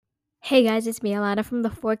Hey guys, it's me, Alana from the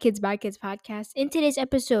 4 Kids by Kids podcast. In today's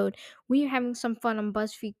episode, we are having some fun on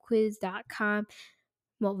BuzzFeedQuiz.com.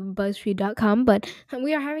 Well, BuzzFeed.com, but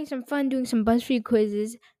we are having some fun doing some BuzzFeed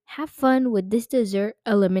quizzes. Have fun with this dessert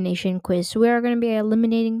elimination quiz. So we are going to be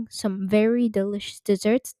eliminating some very delicious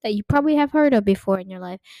desserts that you probably have heard of before in your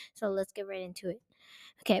life. So let's get right into it.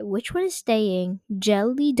 Okay, which one is staying?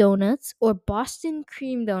 Jelly donuts or Boston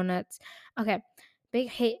cream donuts? Okay,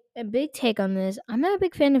 a big take on this. I'm not a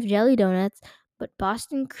big fan of jelly donuts, but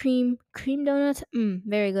Boston cream donuts,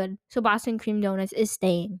 very good. So Boston cream donuts is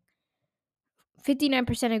staying.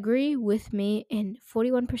 59% agree with me, and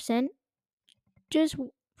 41% just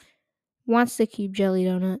wants to keep jelly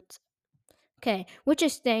donuts. Okay, which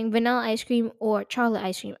is staying, vanilla ice cream or chocolate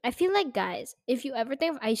ice cream? I feel like, guys, if you ever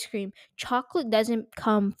think of ice cream, chocolate doesn't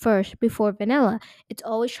come first before vanilla. It's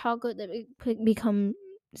always chocolate that become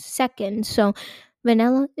second. So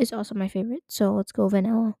vanilla is also my favorite. So let's go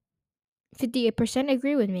vanilla. 58%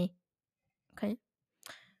 agree with me. Okay.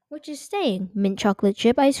 Which is staying, mint chocolate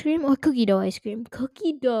chip ice cream or cookie dough ice cream?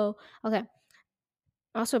 Cookie dough. Okay.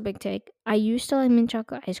 Also, big take. I used to like mint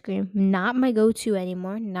chocolate ice cream. Not my go-to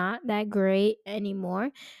anymore. Not that great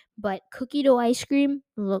anymore. But cookie dough ice cream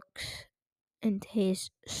looks and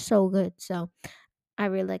tastes so good. So I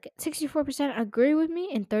really like it. 64% agree with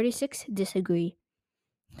me and 36 disagree.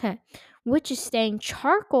 Okay. Which is staying,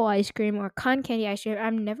 charcoal ice cream or cotton candy ice cream?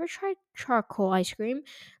 I've never tried charcoal ice cream.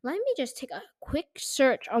 Let me just take a quick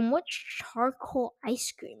search on what's charcoal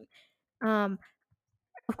ice cream.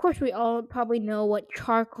 Of course, we all probably know what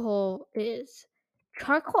charcoal is.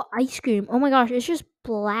 Charcoal ice cream. Oh my gosh, it's just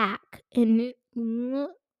black and hmm.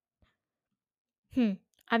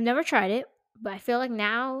 I've never tried it, but I feel like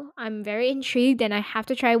now I'm very intrigued and I have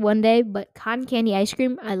to try it one day. But cotton candy ice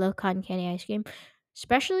cream, I love cotton candy ice cream.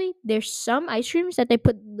 Especially there's some ice creams that they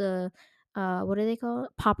put the what do they call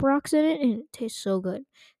it? Pop rocks in it and it tastes so good.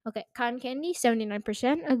 Okay, cotton candy,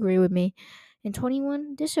 79% agree with me. And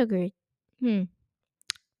 21 disagree.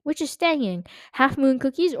 Which is staying, half moon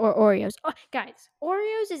cookies or Oreos? Oh, guys,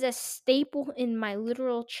 Oreos is a staple in my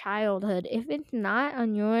literal childhood. If it's not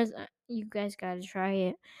on yours, you guys gotta try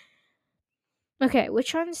it. Okay,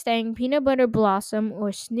 which one's staying, peanut butter blossom or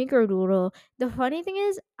snickerdoodle? The funny thing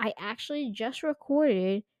is, I actually just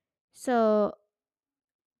recorded. So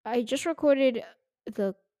I just recorded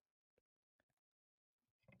the.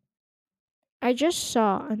 I just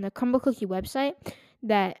saw on the Crumble Cookie website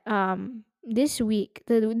that this week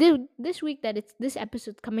that it's this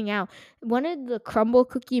episode's coming out, one of the Crumble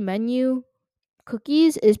Cookie menu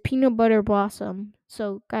cookies is peanut butter blossom.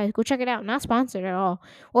 So guys, go check it out. Not sponsored at all.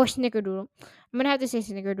 Or snickerdoodle. I'm gonna have to say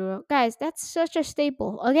snickerdoodle. Guys, that's such a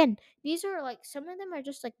staple. Again, these are like some of them are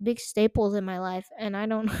just like big staples in my life, and I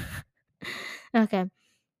don't. Okay,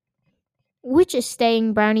 which is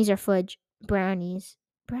staying, brownies or fudge? Brownies.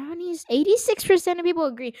 Brownies. 86% of people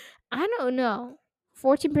agree. I don't know.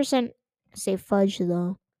 14% say fudge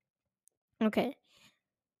though. Okay.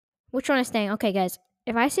 Which one is staying? Okay, guys.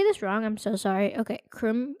 If I say this wrong, I'm so sorry. Okay,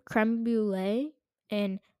 creme brulee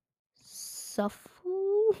and suffle.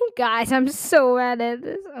 Guys, I'm so mad at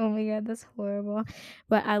this. Oh my god, that's horrible.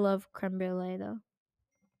 But I love creme brulee though.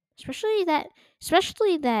 Especially that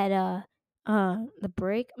the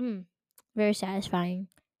break. Very satisfying.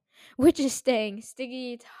 Which is staying,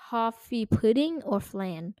 sticky toffee pudding or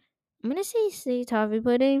flan? I'm gonna say sticky toffee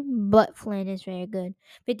pudding, but flan is very good.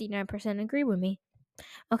 59% agree with me.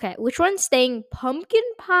 Okay, which one's staying, pumpkin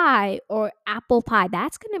pie or apple pie?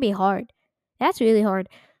 That's gonna be hard. That's really hard.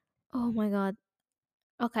 Oh my god.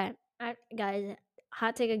 Okay, guys,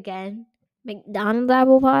 hot take again. McDonald's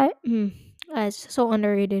apple pie. That's so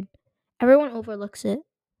underrated. Everyone overlooks it.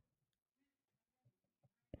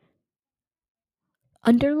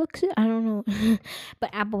 Underlooks it. I don't know,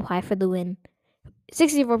 but apple pie for the win.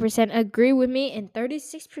 64% agree with me, and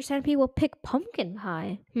 36% people pick pumpkin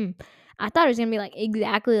pie. I thought it was gonna be like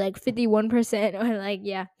exactly like 51% or like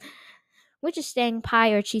yeah. Which is staying,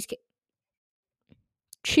 pie or cheesecake?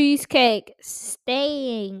 Cheesecake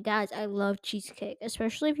staying, guys. I love cheesecake,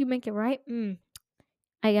 especially if you make it right.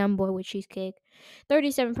 I am bored with cheesecake.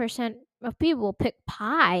 37% of people pick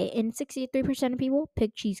pie, and 63% of people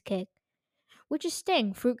pick cheesecake. Which is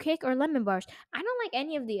staying, fruitcake or lemon bars? I don't like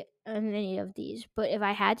any of these, but if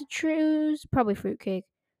I had to choose, probably fruitcake.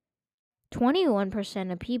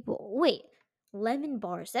 21% of people. Wait, lemon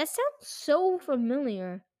bars. That sounds so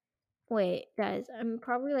familiar. Wait, guys, I'm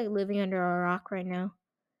probably like living under a rock right now.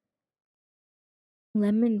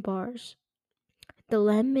 Lemon bars. The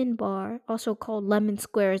lemon bar, also called lemon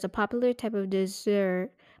square, is a popular type of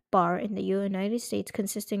dessert bar in the United States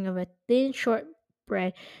consisting of a thin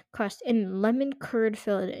shortbread crust and lemon curd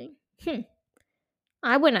filling. Hmm.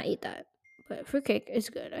 I would not eat that, but fruitcake is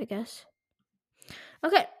good, I guess.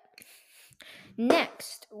 Okay.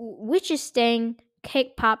 Next, which is staying?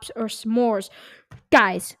 Cake pops or s'mores?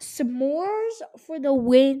 Guys, s'mores for the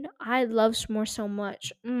win. I love s'mores so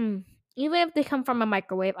much. Even if they come from a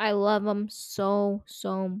microwave, I love them so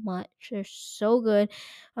much. They're so good.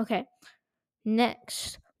 Okay,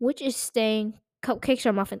 next, which is staying? Cupcakes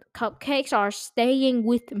or muffins? Cupcakes are staying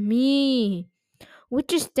with me.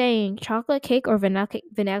 Which is staying? Chocolate cake or vanilla cake?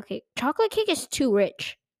 Vanilla cake. Chocolate cake is too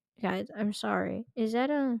rich. Guys, I'm sorry. Is that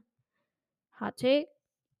a hot take?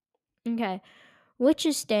 Okay. Which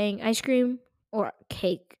is staying? Ice cream or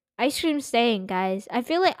cake? Ice cream staying, guys. I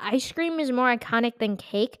feel like ice cream is more iconic than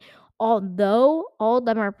cake, although all of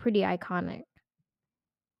them are pretty iconic.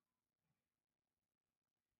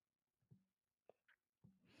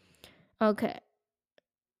 Okay.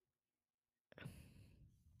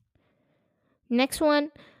 Next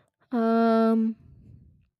one. Um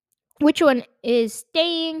which one is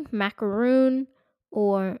staying? Macaroon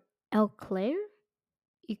or eclair?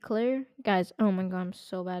 Eclair? Guys, oh my god, I'm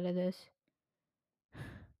so bad at this.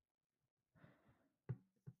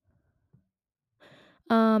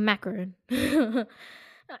 Macaroon.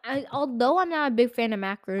 Although I'm not a big fan of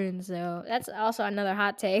macaroons, though, that's also another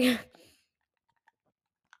hot take.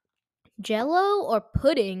 Jello or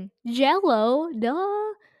pudding? Jello, duh.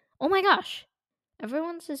 Oh my gosh,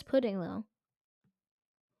 everyone says pudding though.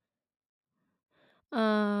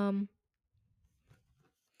 Um,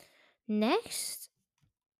 next,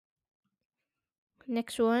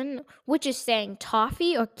 next one, which is saying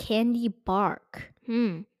toffee or candy bark?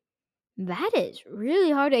 That is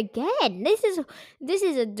really hard again. This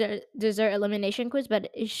is a dessert elimination quiz, but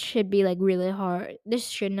it should be like really hard. This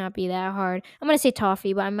should not be that hard. I'm gonna say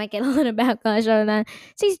toffee, but I might get a little backlash on that.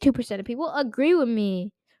 62% of people agree with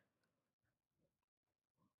me.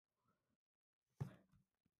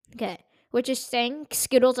 Okay, which is saying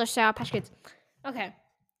Skittles or Sour Patch Kids. Okay,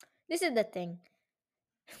 this is the thing.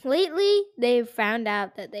 Lately, they've found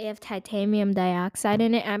out that they have titanium dioxide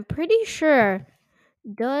in it. I'm pretty sure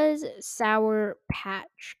does Sour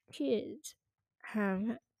Patch Kids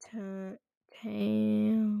have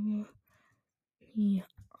titanium? Yeah.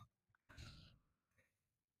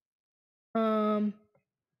 Um.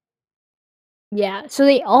 Yeah. So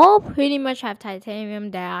they all pretty much have titanium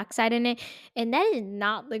dioxide in it, and that is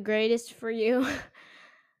not the greatest for you.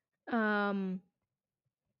 um.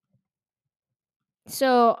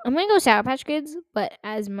 So I'm gonna go Sour Patch Kids, but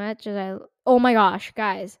as much as oh my gosh,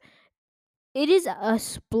 guys, it is a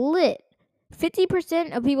split.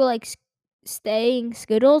 50% of people like staying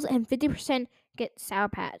Skittles, and 50% get Sour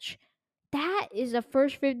Patch. That is the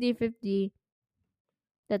first 50-50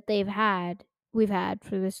 that we've had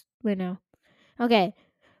for this window. Okay,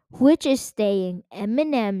 which is staying?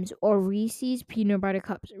 M&Ms or Reese's peanut butter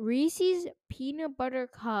cups? Reese's peanut butter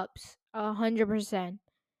cups, 100%.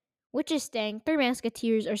 Which is staying? Three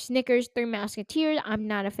Musketeers or Snickers? Three Musketeers. I'm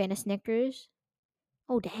not a fan of Snickers.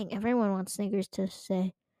 Oh dang, everyone wants Snickers to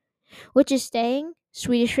say. Which is staying?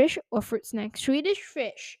 Swedish Fish or Fruit Snacks? Swedish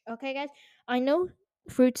Fish. Okay, guys. I know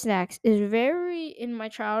Fruit Snacks is very in my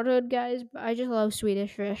childhood, guys, but I just love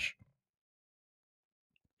Swedish Fish.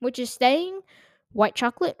 Which is staying? White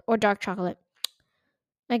chocolate or dark chocolate?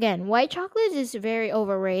 Again, white chocolate is very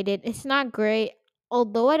overrated. It's not great.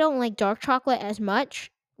 Although I don't like dark chocolate as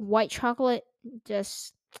much, white chocolate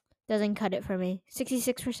just doesn't cut it for me.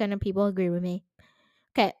 66% of people agree with me.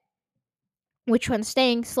 Okay, which one's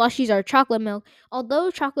staying? Slushies or chocolate milk?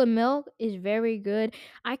 Although chocolate milk is very good,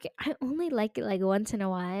 I only like it like once in a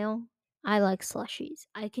while. I like slushies.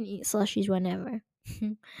 I can eat slushies whenever.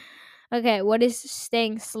 Okay, what is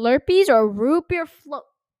staying? Slurpees or root beer float?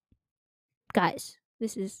 Guys,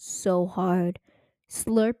 this is so hard.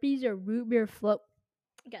 Slurpees or root beer float?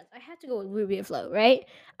 Guys, I have to go with root beer float, right?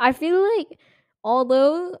 I feel like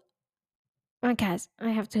although guys, I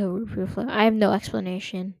have to go root beer float. I have no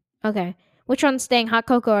explanation. Okay. Which one's staying? Hot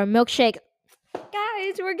cocoa or milkshake?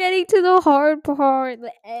 Guys, we're getting to the hard part,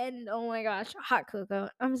 the end. Oh my gosh, hot cocoa.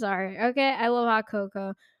 I'm sorry. Okay, I love hot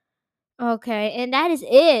cocoa. Okay, and that is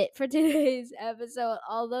it for today's episode.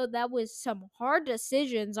 Although that was some hard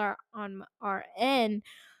decisions are on our end.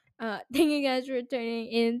 Thank you guys for tuning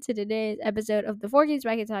in to today's episode of the Four Kids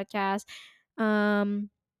Brackets podcast.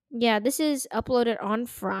 Yeah, this is uploaded on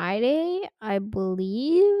Friday, I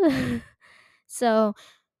believe. So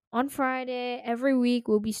on Friday, every week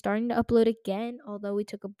we'll be starting to upload again. Although we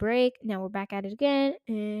took a break, now we're back at it again,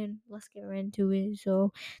 and let's get right into it.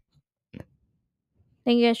 So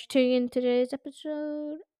thank you guys for tuning in to today's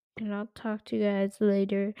episode, and I'll talk to you guys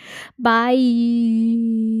later. Bye.